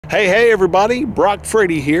Hey everybody, Brock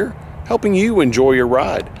Frady here, helping you enjoy your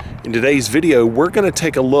ride. In today's video, we're going to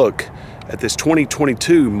take a look at this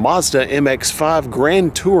 2022 Mazda MX-5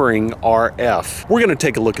 Grand Touring RF. We're going to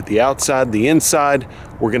take a look at the outside, the inside.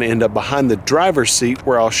 We're going to end up behind the driver's seat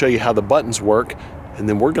where I'll show you how the buttons work. And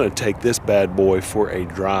then we're going to take this bad boy for a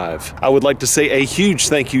drive. I would like to say a huge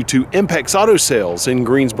thank you to Impex Auto Sales in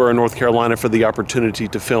Greensboro, North Carolina for the opportunity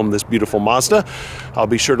to film this beautiful Mazda. I'll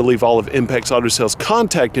be sure to leave all of Impex Auto Sales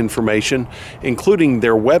contact information, including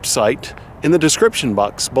their website, in the description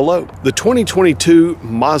box below. The 2022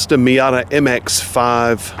 Mazda Miata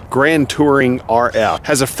MX-5 Grand Touring RF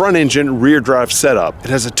has a front engine rear drive setup. It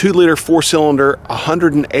has a 2-liter 4-cylinder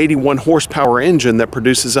 181 horsepower engine that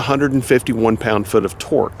produces 151 pound-foot of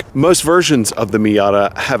torque. Most versions of the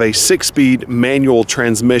Miata have a 6-speed manual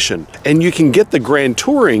transmission, and you can get the Grand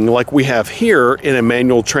Touring like we have here in a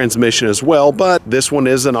manual transmission as well, but this one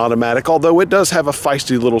is an automatic, although it does have a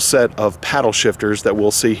feisty little set of paddle shifters that we'll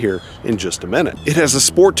see here in just a minute. It has a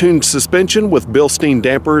sport-tuned suspension with Bilstein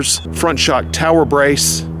dampers, front shock tower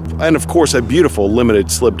brace, and of course a beautiful limited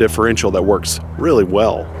slip differential that works really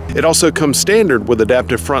well. It also comes standard with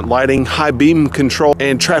adaptive front lighting, high beam control,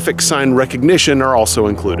 and traffic sign recognition are also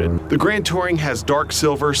included. The Grand Touring has dark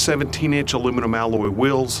silver 17-inch aluminum alloy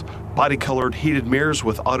wheels, body-colored heated mirrors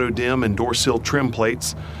with auto-dim and door sill trim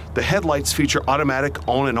plates. The headlights feature automatic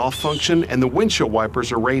on and off function, and the windshield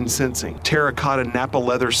wipers are rain sensing. Terracotta Napa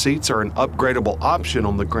leather seats are an upgradable option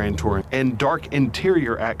on the Grand Touring, and dark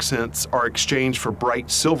interior accents are exchanged for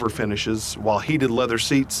bright silver finishes, while heated leather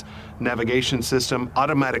seats, navigation system,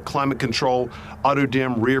 automatic climate control,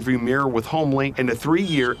 auto-dim rear view mirror with HomeLink, and a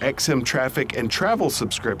 3-year XM traffic and travel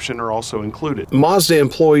subscription are also included. Mazda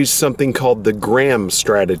employs something called the GRAM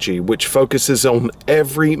strategy, which focuses on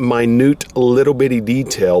every minute little bitty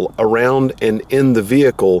detail around and in the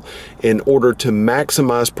vehicle in order to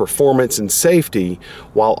maximize performance and safety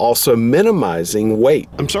while also minimizing weight.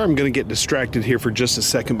 I'm sorry I'm going to get distracted here for just a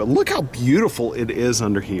second, but look how beautiful it is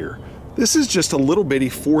under here. This is just a little bitty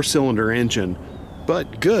 4-cylinder engine,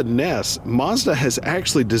 but goodness, Mazda has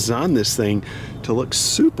actually designed this thing to look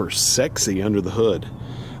super sexy under the hood.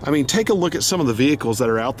 I mean, take a look at some of the vehicles that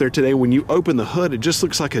are out there today. When you open the hood, it just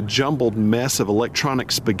looks like a jumbled mess of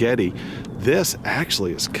electronic spaghetti. This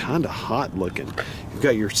actually is kind of hot looking. You've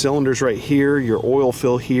got your cylinders right here, your oil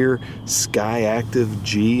fill here, Sky Active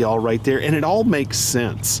G all right there, and it all makes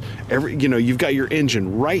sense. You've got your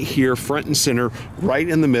engine right here, front and center, right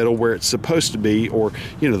in the middle where it's supposed to be, or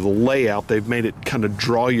the layout, they've made it kind of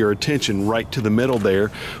draw your attention right to the middle there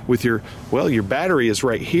with your battery is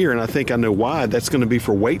right here, and I think I know why. That's going to be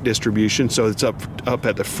for weight distribution, so it's up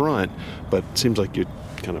at the front, but it seems like you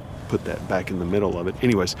kind of put that back in the middle of it.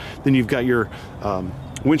 Anyways, then you've got your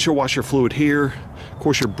windshield washer fluid here, of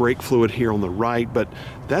course your brake fluid here on the right, but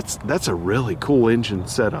that's a really cool engine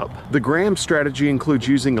setup. The GRAM strategy includes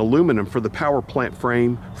using aluminum for the power plant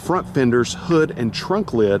frame, front fenders, hood, and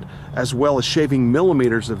trunk lid, as well as shaving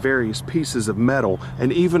millimeters of various pieces of metal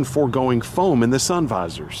and even foregoing foam in the sun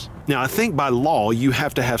visors. Now, I think by law you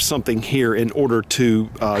have to have something here in order to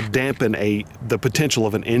dampen the potential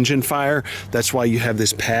of an engine fire. That's why you have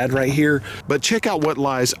this pad right here. But check out what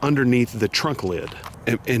lies underneath the trunk lid.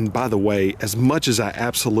 And by the way, as much as I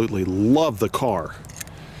absolutely love the car,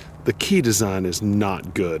 the key design is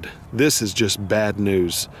not good. This is just bad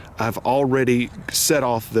news. I've already set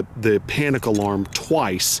off the panic alarm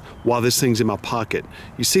twice while this thing's in my pocket.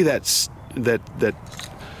 You see that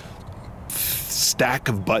stack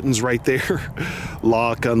of buttons right there?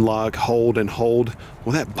 Lock, unlock, hold, and hold.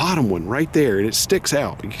 Well, that bottom one right there, and it sticks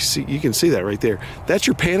out. You can see that right there. That's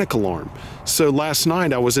your panic alarm. So last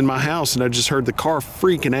night I was in my house and I just heard the car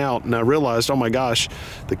freaking out, and I realized, oh my gosh,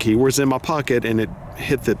 the key was in my pocket and it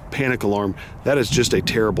hit the panic alarm. That is just a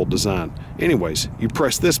terrible design. Anyways, you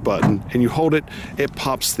press this button and you hold it, it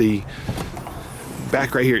pops the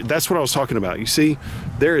back right here. That's what I was talking about. You see,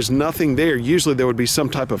 there is nothing there. Usually there would be some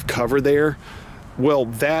type of cover there. Well,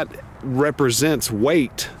 that represents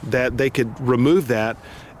weight, that they could remove that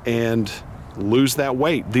and lose that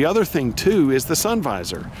weight. The other thing too is the sun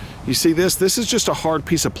visor. You see this? This is just a hard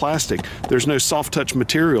piece of plastic. There's no soft touch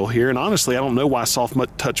material here, and honestly I don't know why soft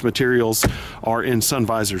touch materials are in sun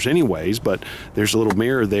visors anyways, but there's a little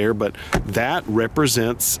mirror there, but that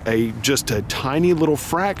represents just a tiny little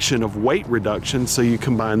fraction of weight reduction. So you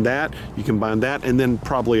combine that, and then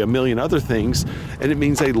probably a million other things, and it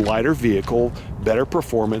means a lighter vehicle, better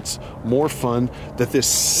performance, more fun that this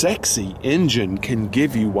sexy engine can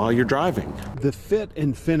give you while you're driving. The fit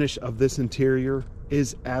and finish of this interior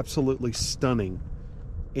is absolutely stunning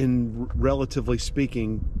relatively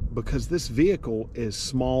speaking, because this vehicle is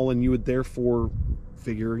small and you would therefore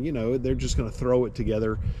figure, you know, they're just going to throw it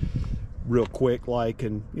together real quick, like,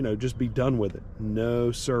 and, you know, just be done with it.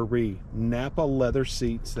 No siree. Napa leather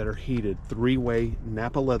seats that are heated, 3-way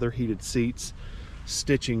Napa leather heated seats,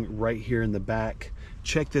 stitching right here in the back.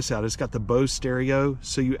 Check this out. It's got the Bose stereo,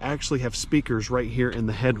 so you actually have speakers right here in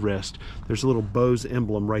the headrest. There's a little Bose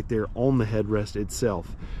emblem right there on the headrest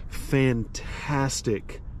itself.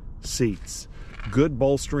 Fantastic seats. Good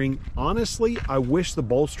bolstering. Honestly, I wish the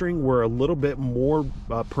bolstering were a little bit more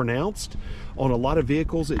pronounced. On a lot of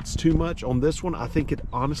vehicles, it's too much. On this one, I think it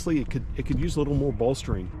could use a little more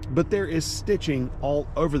bolstering. But there is stitching all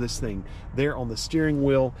over this thing. There on the steering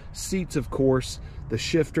wheel, seats, of course, the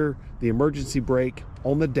shifter, the emergency brake,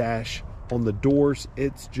 on the dash, on the doors,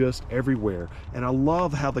 it's just everywhere. And I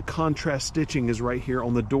love how the contrast stitching is right here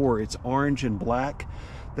on the door. It's orange and black.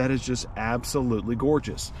 That is just absolutely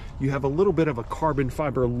gorgeous. You have a little bit of a carbon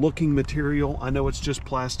fiber looking material. I know it's just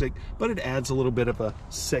plastic, but it adds a little bit of a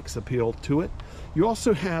sex appeal to it. You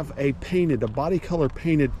also have a body color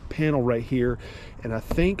painted panel right here. And I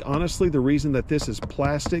think, honestly, the reason that this is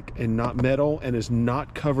plastic and not metal and is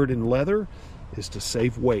not covered in leather is to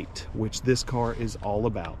save weight, which this car is all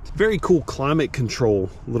about. Very cool climate control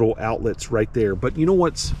little outlets right there. But you know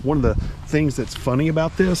what's one of the things that's funny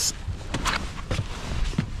about this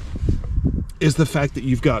is the fact that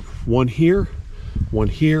you've got one here, one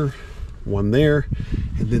here, one there,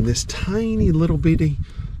 and then this tiny little bitty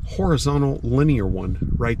horizontal linear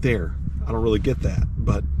one right there. I don't really get that,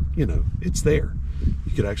 but you know, it's there.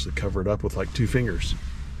 You could actually cover it up with like 2 fingers.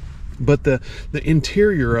 But the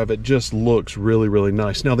interior of it just looks really, really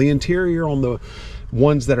nice. Now the interior on the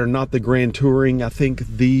ones that are not the Grand Touring, I think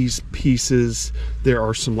these pieces, there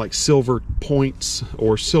are some like silver points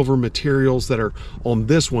or silver materials that are on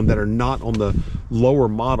this one that are not on the lower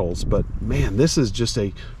models. But man, this is just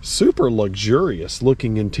a super luxurious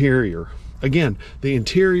looking interior. Again, the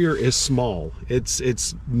interior is small.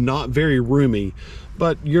 It's not very roomy,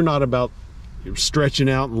 but you're not about stretching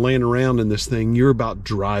out and laying around in this thing. You're about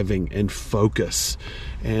driving and focus.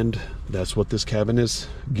 And that's what this cabin is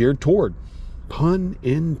geared toward. Pun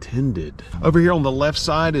intended. Over here on the left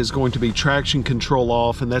side is going to be traction control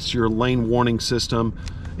off, and that's your lane warning system.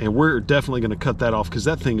 And we're definitely going to cut that off because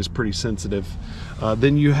that thing is pretty sensitive.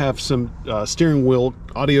 Then you have some steering wheel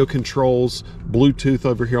audio controls, Bluetooth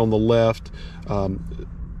over here on the left,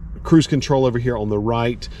 cruise control over here on the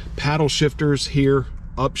right, paddle shifters here,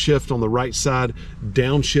 upshift on the right side,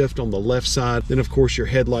 downshift on the left side, then of course your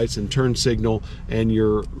headlights and turn signal and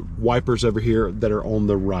your wipers over here that are on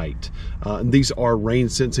the right. And these are rain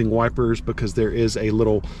sensing wipers because there is a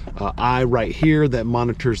little eye right here that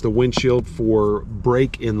monitors the windshield for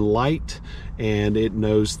break in light, and it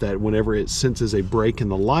knows that whenever it senses a break in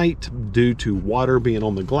the light due to water being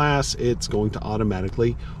on the glass, it's going to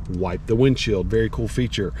automatically wipe the windshield. Very cool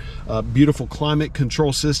feature. Beautiful climate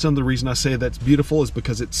control system. The reason I say that's beautiful is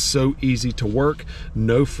because it's so easy to work.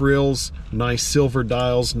 No frills, nice silver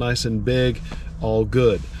dials, nice and big, all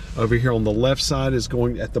good. Over here on the left side is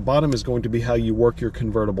going, at the bottom is going to be how you work your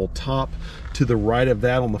convertible top. To the right of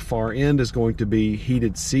that on the far end is going to be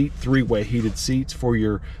heated seat, 3-way heated seats for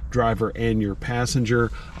your driver and your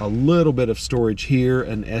passenger. A little bit of storage here,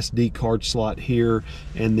 an SD card slot here,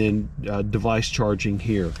 and then device charging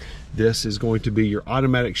here. This is going to be your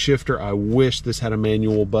automatic shifter. I wish this had a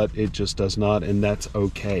manual, but it just does not, and that's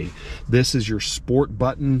okay. This is your sport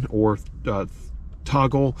button or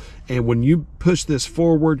toggle, and when you push this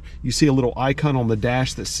forward, you see a little icon on the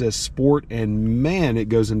dash that says sport, and man, it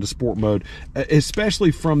goes into sport mode,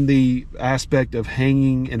 especially from the aspect of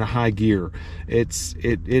hanging in a high gear.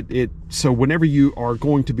 So whenever you are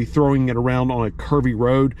going to be throwing it around on a curvy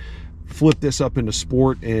road, flip this up into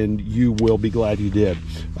sport and you will be glad you did.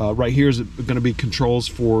 Right here is going to be controls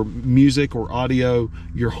for music or audio,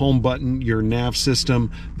 your home button, your nav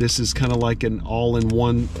system. This is kind of like an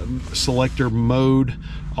all-in-one selector mode,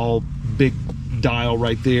 all big dial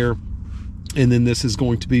right there. And then this is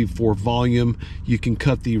going to be for volume. You can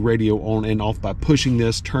cut the radio on and off by pushing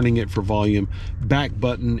this, turning it for volume, back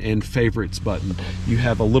button, and favorites button. You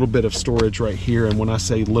have a little bit of storage right here, and when I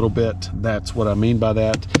say little bit, that's what I mean by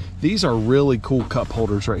that. These are really cool cup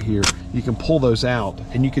holders right here. You can pull those out,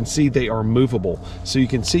 and you can see they are movable. So you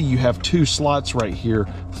can see you have 2 slots right here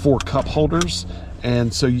for cup holders,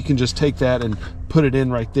 and so you can just take that and put it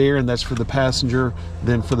in right there, and that's for the passenger,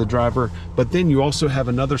 then for the driver. But then you also have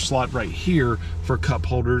another slot right here for cup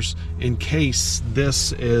holders in case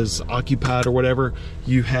this is occupied or whatever.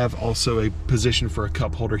 You have also a position for a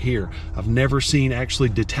cup holder here. I've never seen actually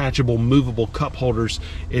detachable, movable cup holders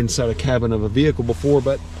inside a cabin of a vehicle before,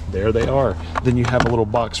 but there they are. Then you have a little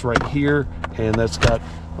box right here, and that's got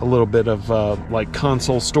a little bit of like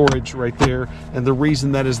console storage right there. And the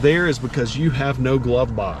reason that is there is because you have no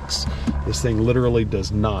glove box. This thing literally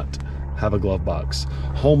does not have a glove box.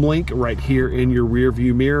 Home link right here in your rear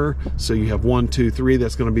view mirror. So you have 1, 2, 3.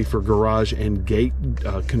 That's going to be for garage and gate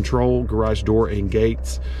control, garage door and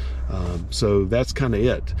gates. So that's kind of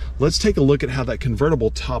it. Let's take a look at how that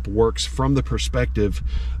convertible top works from the perspective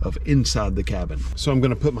of inside the cabin. So I'm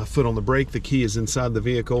going to put my foot on the brake. The key is inside the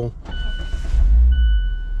vehicle.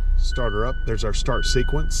 Start her up. There's our start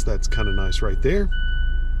sequence. That's kind of nice right there.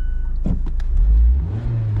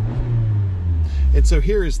 And so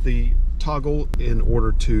here is the toggle in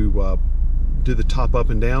order to do the top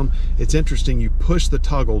up and down. It's interesting, you push the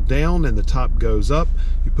toggle down and the top goes up.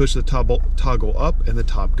 You push the toggle up and the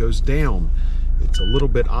top goes down. It's a little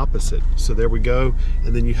bit opposite. So there we go.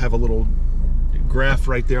 And then you have a little graph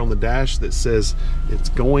right there on the dash that says it's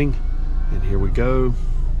going. And here we go.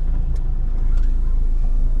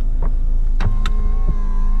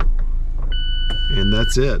 And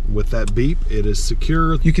that's it. With that beep, it is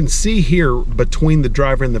secure. You can see here between the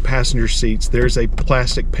driver and the passenger seats, there's a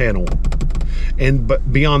plastic panel.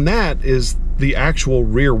 But beyond that is the actual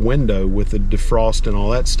rear window with the defrost and all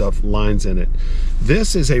that stuff lines in it.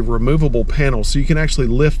 This is a removable panel, so you can actually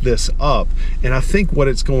lift this up. And I think what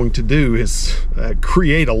it's going to do is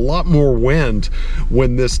create a lot more wind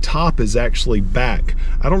when this top is actually back.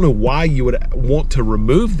 I don't know why you would want to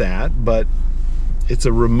remove that, but it's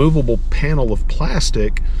a removable panel of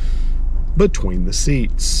plastic between the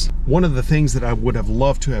seats. One of the things that I would have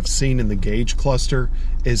loved to have seen in the gauge cluster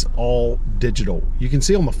is all digital. You can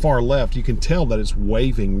see on the far left, you can tell that it's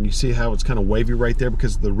waving. You see how it's kind of wavy right there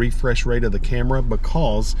because of the refresh rate of the camera,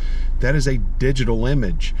 because that is a digital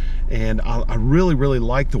image. And I really, really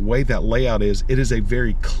like the way that layout is. It is a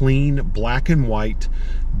very clean black and white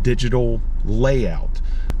digital layout.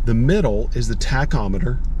 The middle is the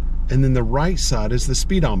tachometer, and then the right side is the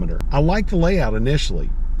speedometer. I like the layout initially.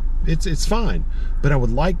 It's fine, but I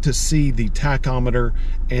would like to see the tachometer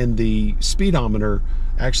and the speedometer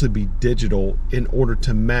actually be digital in order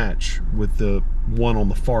to match with the one on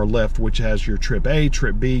the far left, which has your trip A,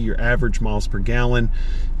 trip B, your average miles per gallon,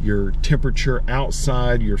 your temperature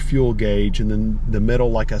outside, your fuel gauge, and then the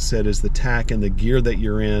middle, like I said, is the tach and the gear that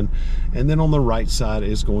you're in, and then on the right side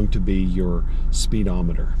is going to be your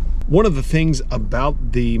speedometer. One of the things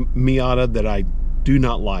about the Miata that I do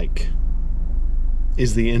not like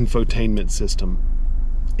is the infotainment system.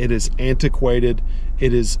 It is antiquated,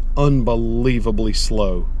 it is unbelievably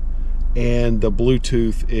slow, and the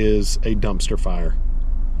Bluetooth is a dumpster fire.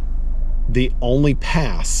 The only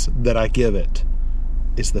pass that I give it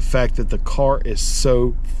is the fact that the car is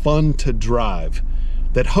so fun to drive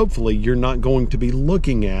that hopefully you're not going to be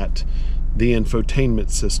looking at the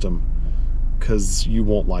infotainment system, because you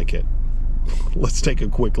won't like it. Let's take a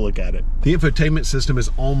quick look at it. The infotainment system is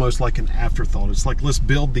almost like an afterthought. It's like, let's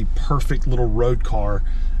build the perfect little road car,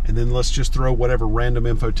 and then let's just throw whatever random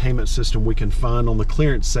infotainment system we can find on the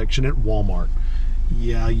clearance section at Walmart.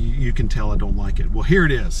 Yeah, you can tell I don't like it. Well, here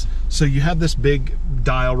it is. So you have this big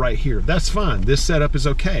dial right here. That's fine. This setup is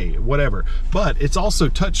okay, whatever. But it's also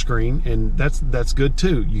touchscreen, and that's good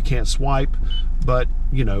too. You can't swipe, but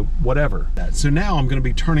you know, whatever. So now I'm going to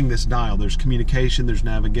be turning this dial. There's communication, there's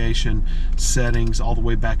navigation, settings, all the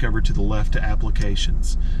way back over to the left to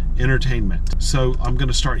applications, entertainment. So I'm going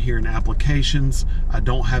to start here in applications. I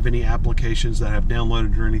don't have any applications that I've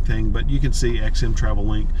downloaded or anything, but you can see XM Travel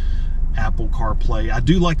Link, Apple CarPlay. I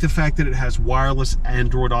do like the fact that it has wireless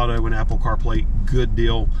Android Auto and Apple CarPlay. Good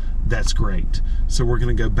deal. That's great. So we're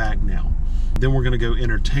going to go back now. Then we're going to go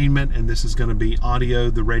entertainment, and this is going to be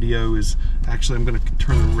audio. The radio is actually, I'm going to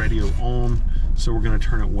turn the radio on, so we're going to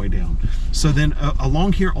turn it way down. So then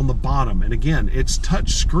along here on the bottom, and again, it's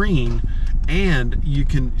touch screen, and you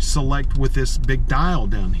can select with this big dial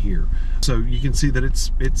down here. So you can see that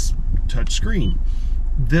it's touch screen.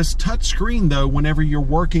 This touch screen, though, whenever you're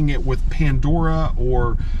working it with Pandora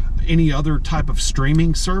or any other type of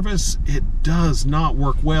streaming service, it does not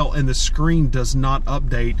work well, and the screen does not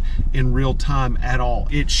update in real time at all.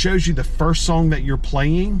 It shows you the first song that you're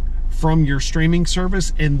playing from your streaming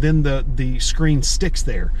service, and then the screen sticks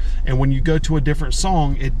there, and when you go to a different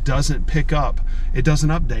song, it doesn't pick up, it doesn't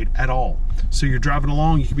update at all. So you're driving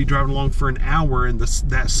along, you could be driving along for an hour, and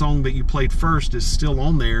that song that you played first is still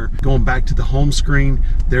on there. Going back to the home screen,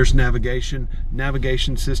 there's navigation.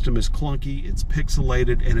 Navigation system is clunky, it's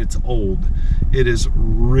pixelated, and it's old. It is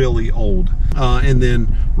really old. And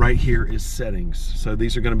then right here is settings. So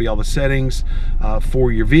these are going to be all the settings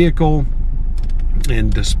for your vehicle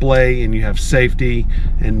and display, and you have safety,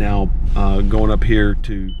 and now going up here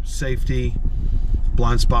to safety,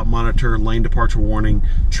 blind spot monitor, lane departure warning,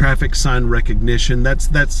 traffic sign recognition. That's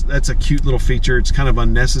a cute little feature. It's kind of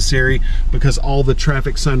unnecessary because all the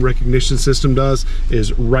traffic sign recognition system does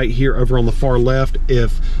is right here over on the far left.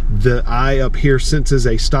 If the eye up here senses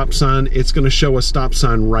a stop sign, it's going to show a stop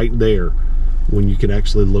sign right there. When you can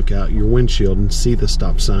actually look out your windshield and see the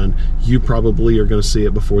stop sign, you probably are going to see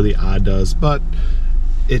it before the eye does, but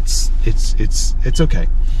it's okay.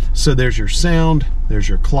 So there's your sound, there's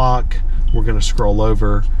your clock. We're going to scroll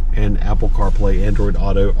over, and Apple CarPlay, Android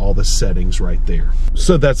Auto, all the settings right there.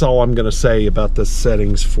 So that's all I'm going to say about the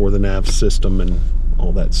settings for the nav system and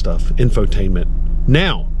all that stuff, infotainment.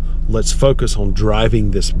 Now let's focus on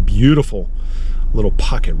driving this beautiful little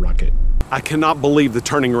pocket rocket. I cannot believe the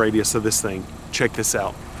turning radius of this thing. Check this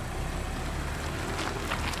out.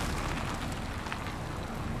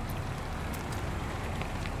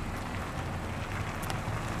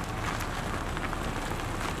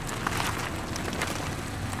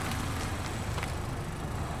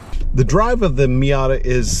 The drive of the Miata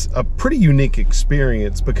is a pretty unique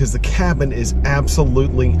experience because the cabin is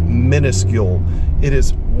absolutely minuscule. It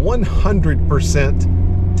is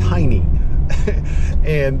 100% tiny.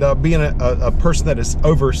 And being a person that is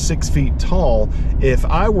over 6 feet tall, if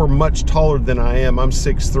I were much taller than I am, I'm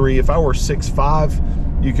 6'3". If I were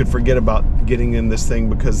 6'5", you could forget about getting in this thing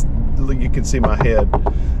because you can see my head,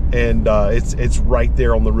 and it's right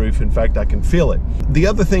there on the roof. In fact, I can feel it. The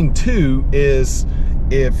other thing too is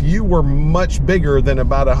if you were much bigger than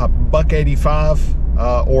about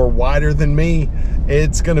 $185 or wider than me,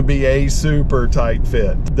 it's going to be a super tight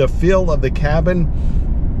fit. The feel of the cabin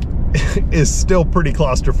is still pretty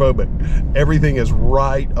claustrophobic. Everything is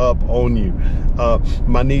right up on you.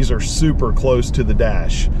 My knees are super close to the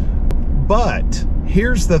dash. But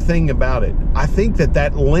here's the thing about it. I think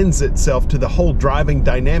that lends itself to the whole driving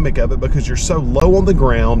dynamic of it because you're so low on the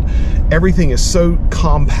ground. Everything is so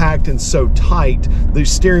compact and so tight. The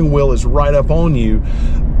steering wheel is right up on you.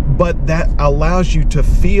 But that allows you to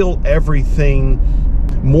feel everything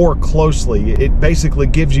more closely. It basically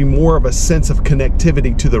gives you more of a sense of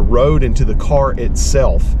connectivity to the road and to the car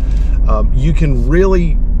itself. You can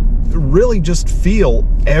really just feel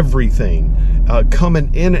everything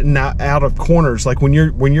coming in and out of corners. Like when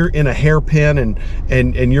you're in a hairpin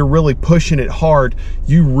and you're really pushing it hard,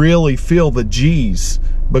 you really feel the G's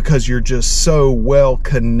because you're just so well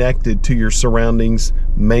connected to your surroundings,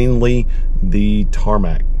 mainly the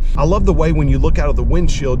tarmac. I love the way when you look out of the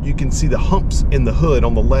windshield, you can see the humps in the hood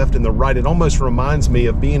on the left and the right. It almost reminds me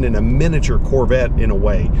of being in a miniature Corvette in a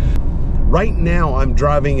way. Right now, I'm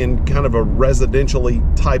driving in kind of a residentially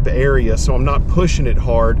type area, so I'm not pushing it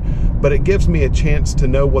hard, but it gives me a chance to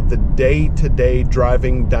know what the day-to-day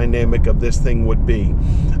driving dynamic of this thing would be.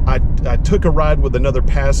 I took a ride with another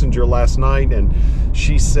passenger last night, and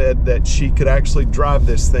she said that she could actually drive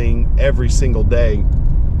this thing every single day.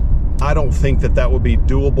 I don't think that would be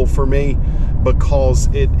doable for me because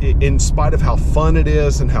in spite of how fun it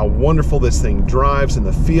is and how wonderful this thing drives and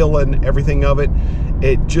the feel and everything of it,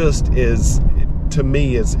 it just is, to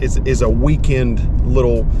me, is a weekend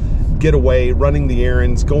little getaway, running the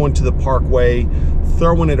errands, going to the parkway,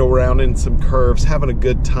 throwing it around in some curves, having a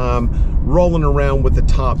good time, rolling around with the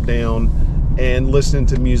top down and listening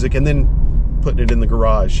to music, and then putting it in the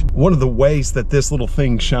garage. One of the ways that this little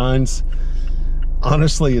thing shines,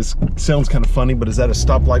 honestly, sounds kind of funny, but is at a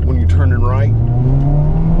stoplight when you're turning right.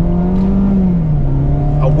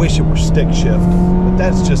 I wish it were stick shift, but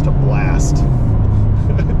that's just a blast.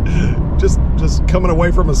 just coming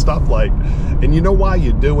away from a stoplight. And you know why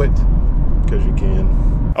you do it? Because you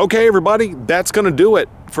can. Okay, everybody, that's gonna do it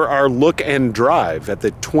for our look and drive at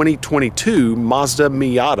the 2022 Mazda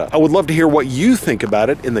Miata. I would love to hear what you think about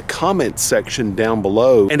it in the comments section down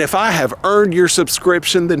below. And if I have earned your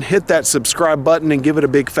subscription, then hit that subscribe button and give it a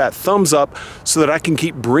big fat thumbs up so that I can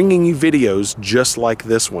keep bringing you videos just like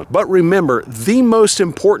this one. But remember, the most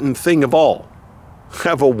important thing of all,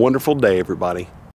 have a wonderful day, everybody.